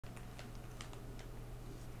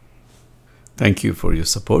Thank you for your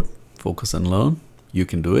support. Focus and learn. You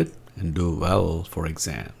can do it and do well for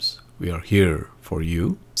exams. We are here for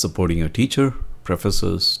you, supporting your teacher,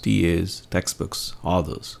 professors, TAs, textbooks,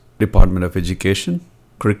 authors, Department of Education,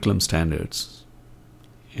 curriculum standards,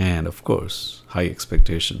 and of course, high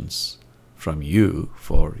expectations from you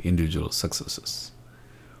for individual successes.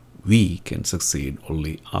 We can succeed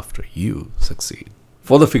only after you succeed.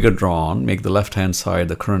 For the figure drawn, make the left-hand side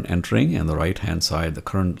the current entering and the right-hand side the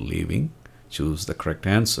current leaving. Choose the correct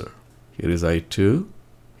answer. Here is I2,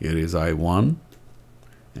 here is I1,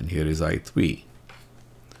 and here is I3.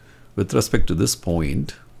 With respect to this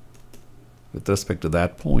point, with respect to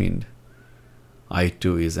that point,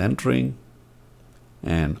 I2 is entering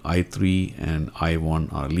and I3 and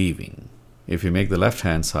I1 are leaving. If you make the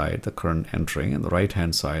left-hand side the current entering and the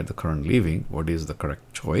right-hand side the current leaving, what is the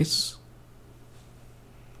correct choice?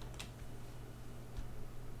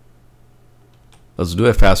 Let's do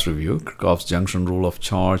a fast review. Kirchhoff's junction rule of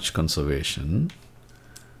charge conservation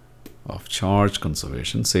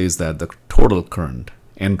says that the total current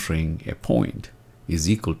entering a point is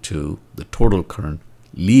equal to the total current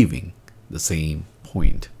leaving the same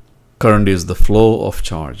point. Current is the flow of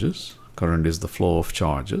charges. Current is the flow of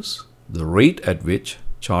charges. The rate at which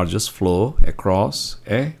charges flow across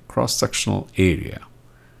a cross-sectional area.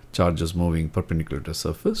 Charges moving perpendicular to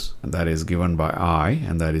surface, and that is given by I,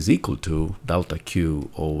 and that is equal to delta Q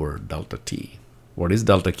over delta T. What is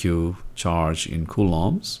delta Q? Charge in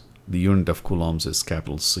coulombs. The unit of coulombs is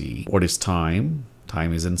capital C. What is time?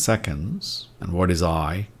 Time is in seconds. And what is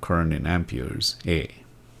I? Current in amperes, A.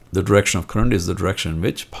 The direction of current is the direction in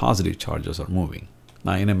which positive charges are moving.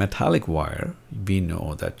 Now, in a metallic wire, we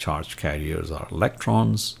know that charge carriers are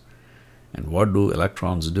electrons. And what do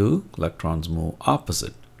electrons do? Electrons move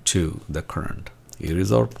opposite to the current. Here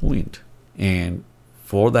is our point. And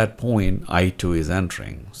for that point, I2 is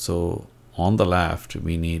entering. So on the left,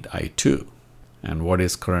 we need I2. And what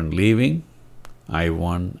is current leaving?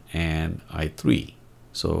 I1 and I3.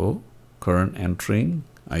 So current entering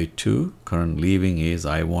I2, current leaving is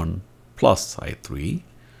I1 plus I3.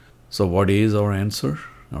 So what is our answer?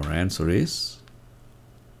 Our answer is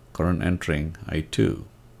current entering I2,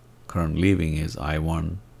 current leaving is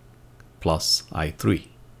I1 plus I3.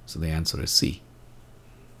 So the answer is C.